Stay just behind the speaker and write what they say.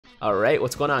Alright,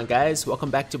 what's going on guys? Welcome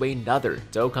back to another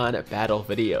Dokkan battle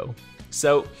video.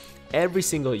 So, every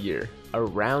single year,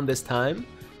 around this time,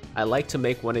 I like to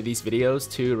make one of these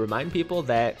videos to remind people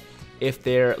that if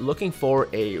they're looking for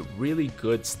a really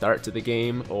good start to the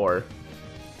game, or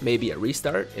maybe a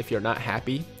restart if you're not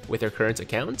happy with your current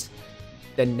account,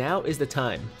 then now is the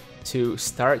time to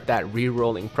start that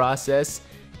re-rolling process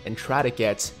and try to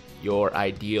get your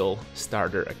ideal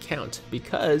starter account,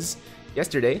 because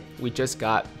yesterday we just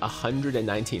got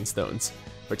 119 stones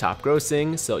for top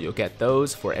grossing, so you'll get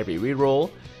those for every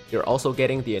reroll. You're also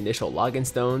getting the initial login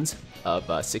stones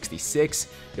of 66.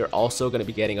 You're also going to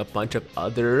be getting a bunch of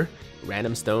other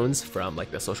random stones from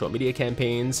like the social media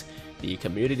campaigns, the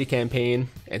community campaign,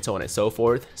 and so on and so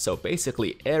forth. So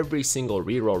basically every single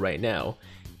reroll right now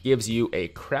gives you a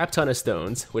crap ton of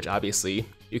stones, which obviously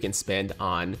you can spend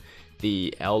on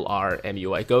the LR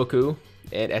MUI Goku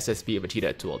and SSB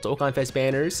Vegeta Dual Dokkan Fest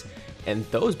banners, and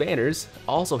those banners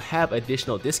also have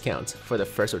additional discounts for the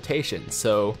first rotation.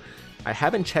 So I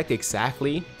haven't checked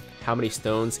exactly how many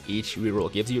stones each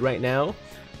reroll gives you right now,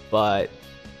 but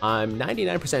I'm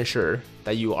 99% sure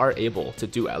that you are able to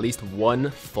do at least one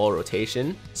full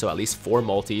rotation, so at least 4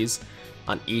 multis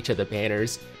on each of the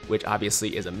banners, which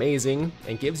obviously is amazing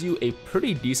and gives you a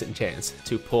pretty decent chance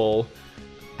to pull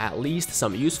at least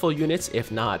some useful units,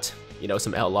 if not, you know,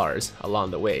 some LRs along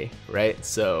the way, right?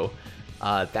 So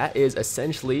that is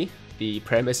essentially the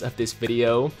premise of this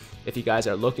video. If you guys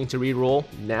are looking to reroll,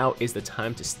 now is the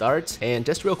time to start. And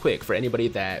just real quick, for anybody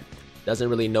that doesn't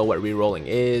really know what rerolling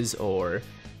is, or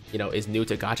you know, is new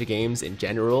to gacha games in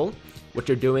general, what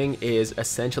you're doing is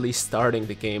essentially starting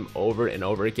the game over and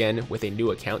over again with a new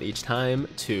account each time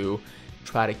to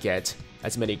try to get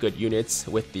as many good units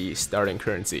with the starting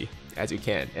currency as you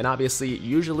can. And obviously,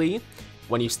 usually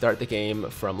when you start the game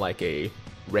from like a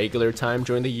regular time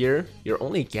during the year, you're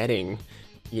only getting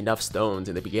enough stones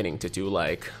in the beginning to do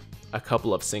like a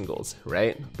couple of singles,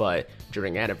 right? But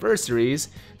during anniversaries,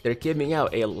 they're giving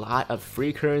out a lot of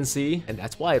free currency, and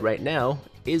that's why right now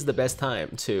is the best time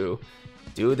to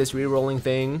do this re-rolling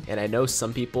thing. And I know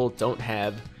some people don't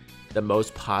have the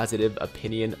most positive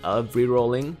opinion of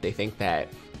re-rolling. They think that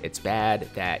it's bad,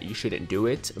 that you shouldn't do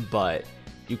it, but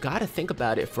you gotta think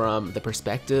about it from the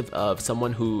perspective of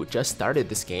someone who just started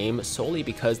this game solely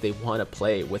because they want to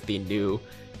play with the new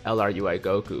LR UI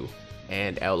Goku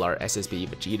and LR SSB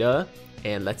Vegeta,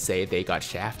 and let's say they got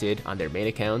shafted on their main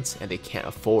accounts and they can't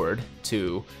afford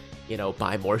to, you know,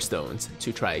 buy more stones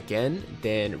to try again,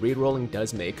 then re-rolling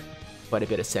does make quite a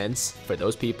bit of sense for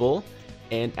those people.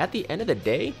 And at the end of the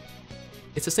day,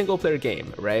 it's a single player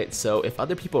game, right? So if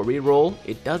other people re-roll,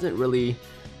 it doesn't really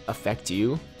affect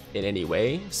you in any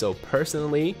way. So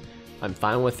personally, I'm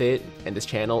fine with it, and this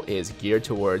channel is geared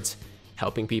towards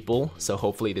helping people, so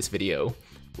hopefully this video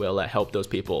will help those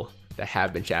people that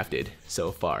have been shafted so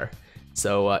far.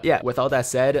 So yeah, with all that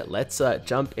said, let's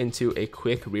jump into a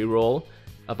quick reroll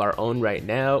of our own right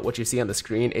now. What you see on the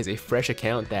screen is a fresh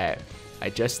account that I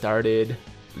just started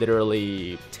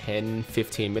literally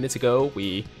 10-15 minutes ago.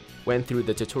 We went through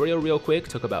the tutorial real quick,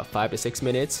 took about 5 to 6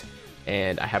 minutes,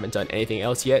 and I haven't done anything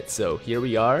else yet, so here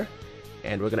we are,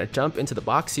 and we're gonna jump into the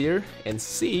box here and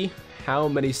see how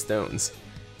many stones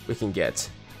we can get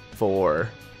for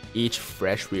each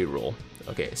fresh reroll.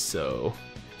 Okay, so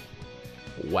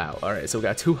wow, alright, so we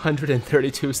got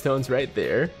 232 stones right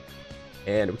there,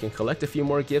 and we can collect a few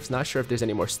more gifts. Not sure if there's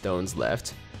any more stones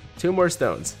left. 2 more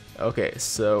stones. Okay,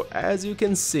 so as you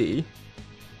can see,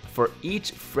 for each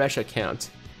fresh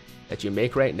account that you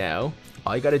make right now,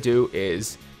 all you gotta do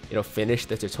is, you know, finish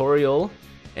the tutorial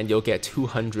and you'll get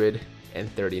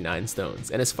 239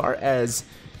 stones. And as far as,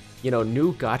 you know,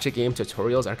 new gacha game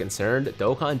tutorials are concerned,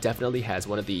 Dokkan definitely has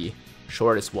one of the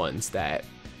shortest ones that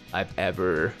I've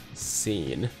ever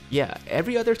seen. Yeah,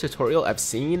 every other tutorial I've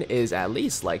seen is at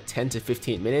least like 10 to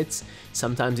 15 minutes,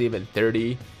 sometimes even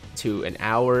 30 to an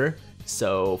hour.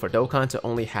 So for Dokkan to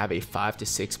only have a 5 to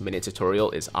 6 minute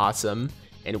tutorial is awesome,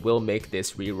 and will make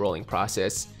this re-rolling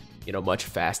process, you know, much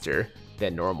faster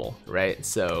than normal, right?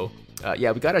 So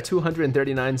yeah, we got our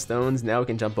 239 stones. Now we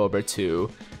can jump over to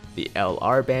the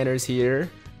LR banners here.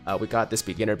 We got this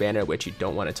beginner banner, which you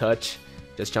don't want to touch.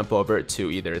 Just jump over to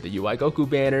either the UI Goku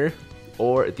banner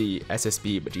or the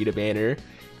SSB Vegeta banner,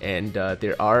 and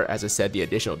there are, as I said, the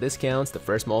additional discounts. The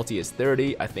first multi is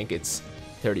 30, I think it's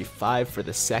 35 for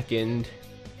the second,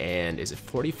 and is it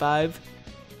 45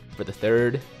 for the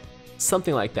third?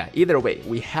 Something like that. Either way,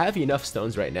 we have enough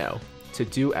stones right now to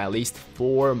do at least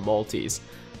 4 multis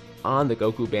on the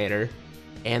Goku banner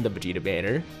and the Vegeta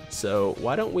banner. So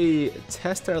why don't we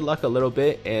test our luck a little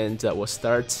bit, and we'll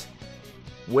start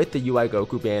with the UI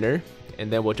Goku banner,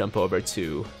 and then we'll jump over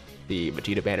to the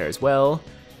Vegeta banner as well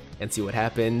and see what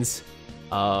happens.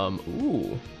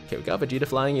 Ooh, okay, we got Vegeta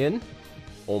flying in.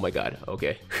 Oh my god,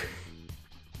 okay.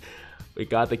 We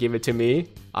got the give it to me.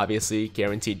 Obviously,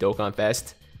 guaranteed Dokkan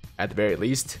Fest at the very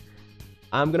least.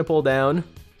 I'm gonna pull down,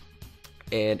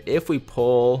 and if we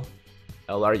pull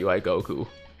LRUI Goku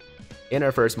in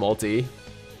our first multi,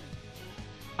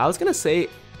 I was gonna say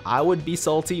I would be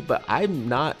salty, but I'm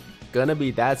not gonna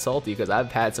be that salty because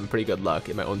I've had some pretty good luck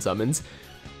in my own summons.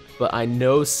 But I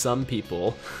know some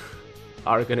people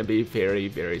are gonna be very,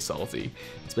 very salty.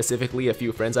 Specifically, a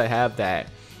few friends I have that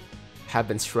have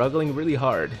been struggling really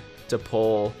hard to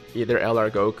pull either LR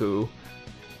Goku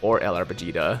or LR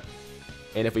Vegeta.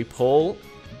 And if we pull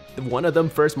one of them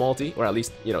first multi, or at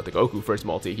least, you know, the Goku first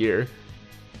multi here,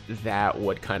 that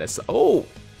would kind of... Oh!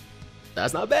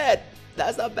 That's not bad!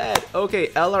 That's not bad! Okay,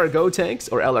 LR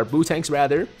Gotenks, or LR Bootanks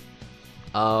rather.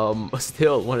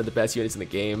 Still one of the best units in the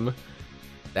game.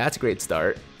 That's a great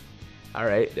start.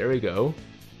 Alright, there we go.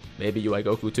 Maybe UI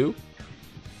Goku too?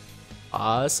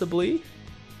 Possibly?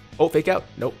 Oh, fake out?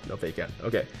 Nope, no fake out.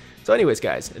 Okay. So anyways,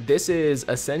 guys, this is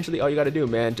essentially all you gotta do,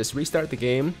 man. Just restart the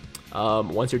game.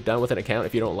 Once you're done with an account,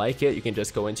 if you don't like it, you can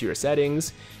just go into your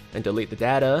settings and delete the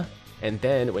data. And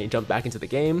then when you jump back into the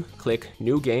game, click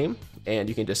New Game, and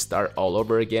you can just start all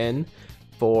over again.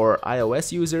 For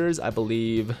iOS users, I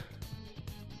believe...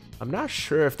 I'm not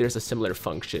sure if there's a similar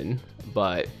function,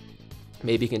 but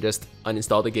maybe you can just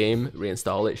uninstall the game,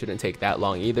 reinstall it. Shouldn't take that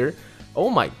long either.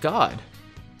 Oh my god.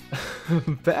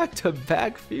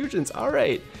 Back-to-back fusions.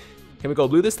 Alright. Can we go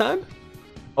blue this time?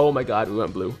 Oh my god, we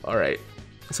went blue. Alright.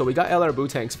 So we got LR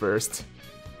Bootanks first.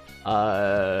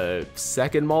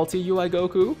 Second multi UI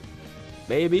Goku?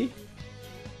 Maybe?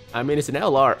 I mean, it's an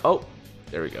LR. Oh,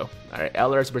 there we go. Alright,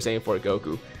 LR Super Saiyan 4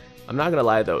 Goku. I'm not gonna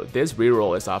lie though, this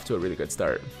reroll is off to a really good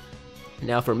start.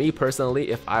 Now for me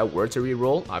personally, if I were to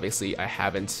reroll, obviously I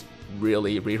haven't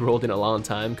really rerolled in a long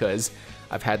time because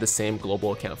I've had the same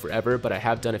global account forever, but I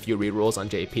have done a few rerolls on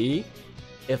JP.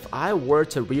 If I were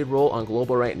to reroll on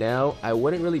global right now, I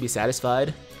wouldn't really be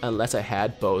satisfied unless I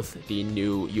had both the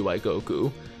new UI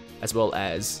Goku as well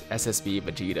as SSB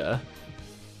Vegeta.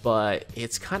 But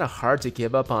it's kind of hard to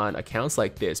give up on accounts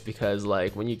like this because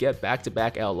like when you get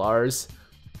back-to-back LRs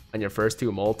on your first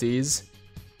two multis,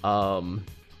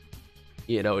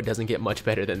 you know, it doesn't get much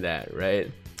better than that,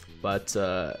 right? But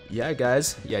yeah,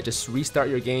 guys, yeah, just restart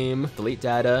your game, delete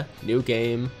data, new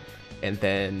game, and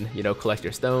then, you know, collect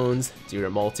your stones, do your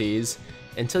multis,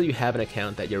 until you have an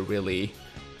account that you're really,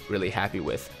 really happy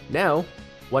with. Now,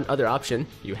 one other option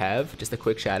you have, just a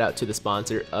quick shout out to the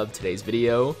sponsor of today's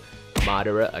video,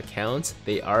 Madara Accounts.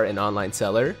 They are an online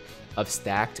seller of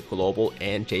stacked global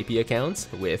and JP accounts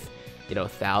with, you know,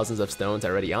 thousands of stones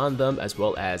already on them, as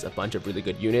well as a bunch of really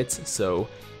good units. So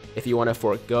if you want to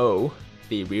forego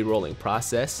the re-rolling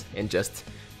process and just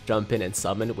jump in and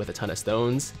summon with a ton of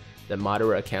stones, the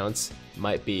Madara Accounts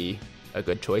might be a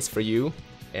good choice for you.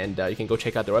 And you can go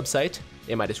check out their website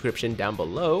in my description down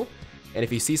below. And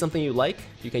if you see something you like,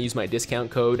 you can use my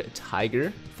discount code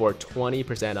TIGER for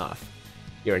 20% off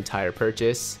your entire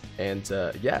purchase. And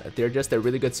yeah, they're just a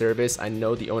really good service. I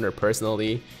know the owner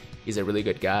personally. He's a really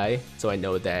good guy, so I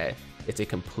know that it's a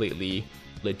completely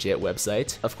legit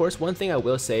website. Of course, one thing I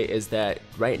will say is that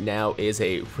right now is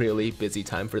a really busy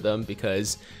time for them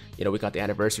because, you know, we got the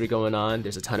anniversary going on.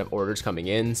 There's a ton of orders coming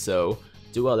in, so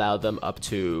do allow them up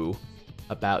to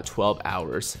about 12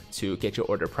 hours to get your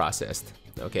order processed,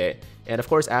 okay? And of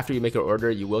course, after you make your order,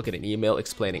 you will get an email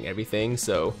explaining everything,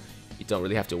 so you don't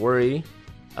really have to worry.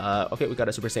 Okay, we got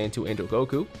a Super Saiyan 2 Angel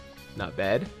Goku. Not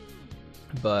bad.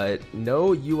 But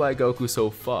no UI Goku so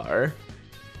far.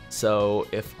 So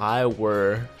if I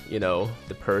were, you know,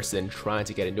 the person trying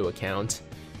to get a new account,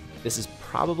 this is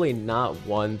probably not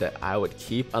one that I would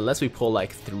keep unless we pull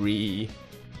like 3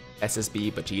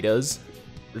 SSB Vegetas.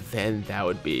 Then that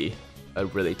would be a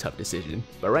really tough decision.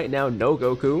 But right now, no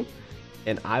Goku,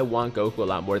 and I want Goku a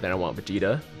lot more than I want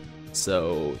Vegeta.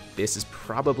 So this is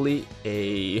probably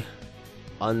a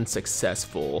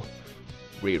unsuccessful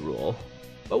reroll.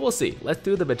 But we'll see. Let's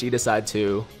do the Vegeta side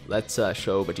too. Let's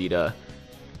show Vegeta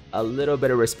a little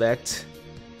bit of respect.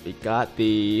 We got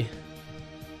the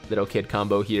little kid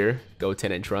combo here,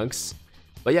 Goten and Trunks.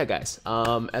 But yeah, guys,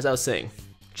 as I was saying,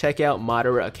 check out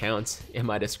Madara Accounts in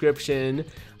my description.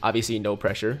 Obviously, no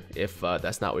pressure if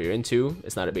that's not what you're into.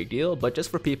 It's not a big deal, but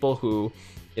just for people who,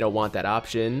 you know, want that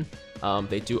option,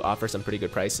 they do offer some pretty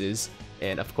good prices.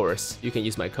 And of course, you can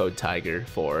use my code TIGER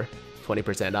for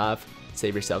 20% off.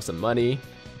 Save yourself some money.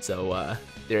 So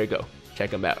there you go, check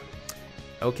them out.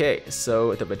 Okay,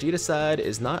 so the Vegeta side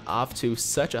is not off to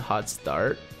such a hot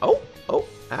start. Oh,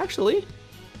 actually,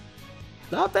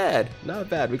 not bad, not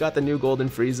bad. We got the new Golden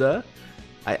Frieza.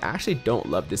 I actually don't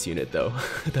love this unit though.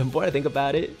 The more I think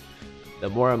about it, the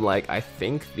more I'm like, I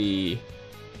think the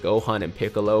Gohan and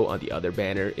Piccolo on the other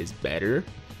banner is better.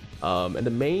 And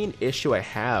the main issue I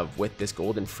have with this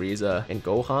Golden Frieza and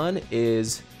Gohan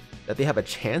is that they have a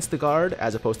chance to guard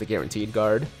as opposed to guaranteed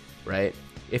guard, right?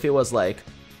 If it was like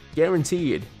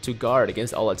guaranteed to guard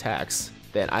against all attacks,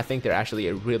 then I think they're actually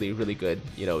a really, really good,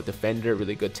 you know, defender,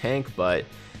 really good tank, but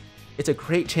it's a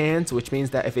great chance, which means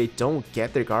that if they don't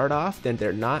get their guard off, then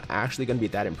they're not actually going to be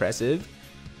that impressive.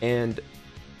 And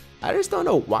I just don't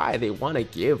know why they want to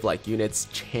give like units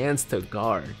chance to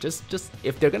guard. Just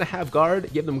if they're going to have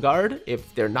guard, give them guard.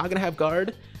 If they're not going to have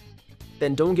guard,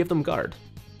 then don't give them guard.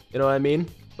 You know what I mean?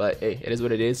 But hey, it is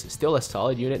what it is. Still a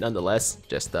solid unit nonetheless.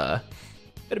 Just could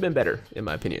have been better in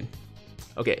my opinion.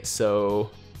 Okay,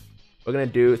 so we're gonna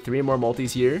do 3 more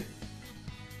multis here,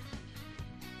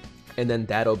 and then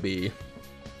that'll be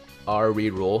our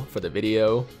reroll for the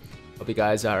video. Hope you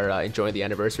guys are enjoying the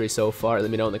anniversary so far. Let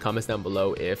me know in the comments down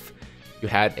below if you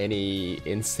had any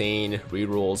insane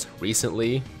rerolls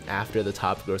recently after the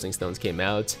top grossing stones came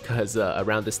out, because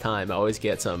around this time I always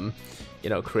get some, you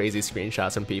know, crazy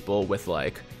screenshots from people with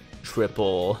like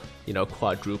triple, you know,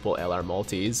 quadruple LR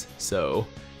multis. So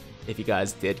if you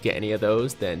guys did get any of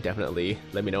those, then definitely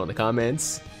let me know in the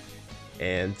comments.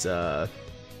 And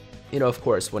you know, of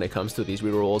course, when it comes to these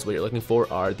rerolls, what you're looking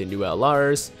for are the new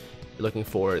LRs. You're looking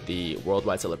for the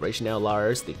Worldwide Celebration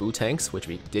LRs, the Boo Tanks, which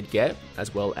we did get,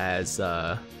 as well as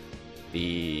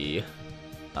the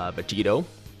Vegito,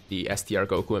 the STR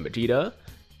Goku and Vegeta.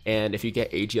 And if you get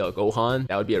AGL Gohan,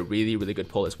 that would be a really, really good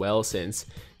pull as well, since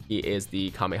he is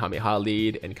the Kamehameha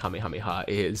lead, and Kamehameha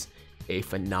is a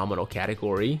phenomenal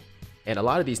category. And a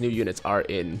lot of these new units are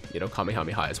in, you know,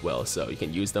 Kamehameha as well, so you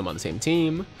can use them on the same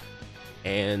team.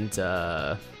 And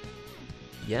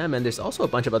yeah, man, there's also a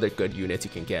bunch of other good units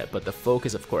you can get, but the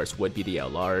focus, of course, would be the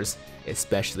LRs,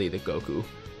 especially the Goku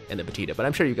and the Vegeta. But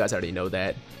I'm sure you guys already know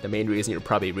that. The main reason you're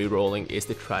probably re-rolling is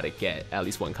to try to get at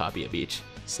least 1 copy of each.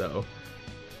 So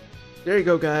there you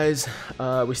go, guys.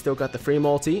 We still got the free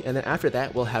multi, and then after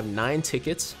that, we'll have 9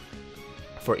 tickets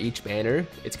for each banner.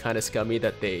 It's kind of scummy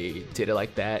that they did it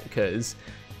like that, because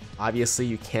obviously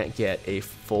you can't get a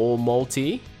full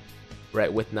multi,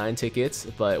 right, with 9 tickets,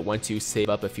 but once you save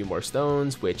up a few more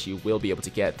stones, which you will be able to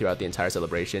get throughout the entire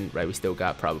celebration, right, we still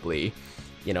got probably,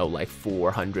 you know, like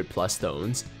 400 plus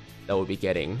stones that we'll be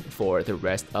getting for the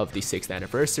rest of the 6th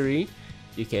anniversary.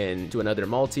 You can do another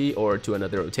multi or do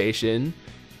another rotation,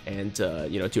 and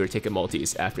you know, do your ticket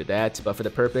multis after that. But for the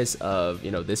purpose of,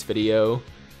 you know, this video,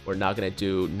 we're not gonna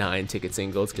do 9 ticket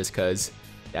singles just because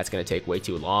that's gonna take way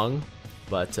too long.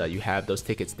 But you have those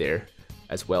tickets there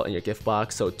as well in your gift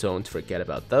box, so don't forget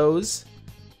about those.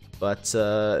 But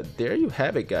there you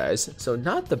have it, guys. So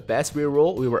not the best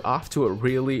reroll. We were off to a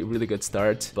really, really good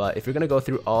start, but if you're gonna go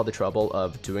through all the trouble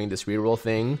of doing this reroll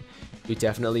thing, you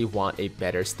definitely want a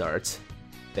better start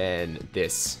than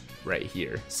this right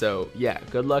here. So yeah,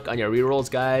 good luck on your rerolls,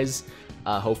 guys.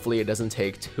 Hopefully it doesn't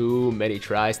take too many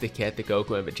tries to get the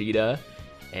Goku and Vegeta.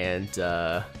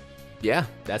 And yeah,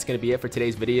 that's gonna be it for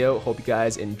today's video. Hope you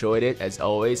guys enjoyed it. As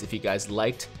always, if you guys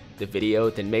liked the video,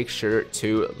 then make sure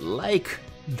to like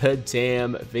the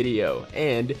damn video.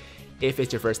 And if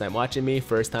it's your first time watching me,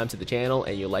 first time to the channel,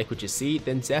 and you like what you see,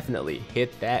 then definitely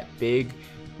hit that big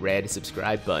red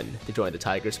subscribe button to join the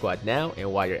Tiger Squad now.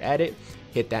 And while you're at it,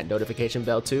 hit that notification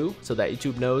bell too, so that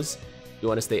YouTube knows you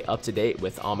want to stay up to date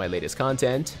with all my latest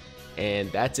content.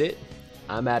 And that's it.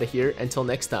 I'm out of here. Until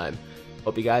next time,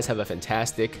 hope you guys have a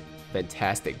fantastic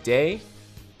day.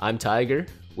 I'm Tiger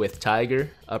with Tiger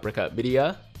Uppercut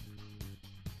Media,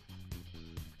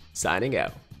 signing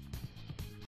out.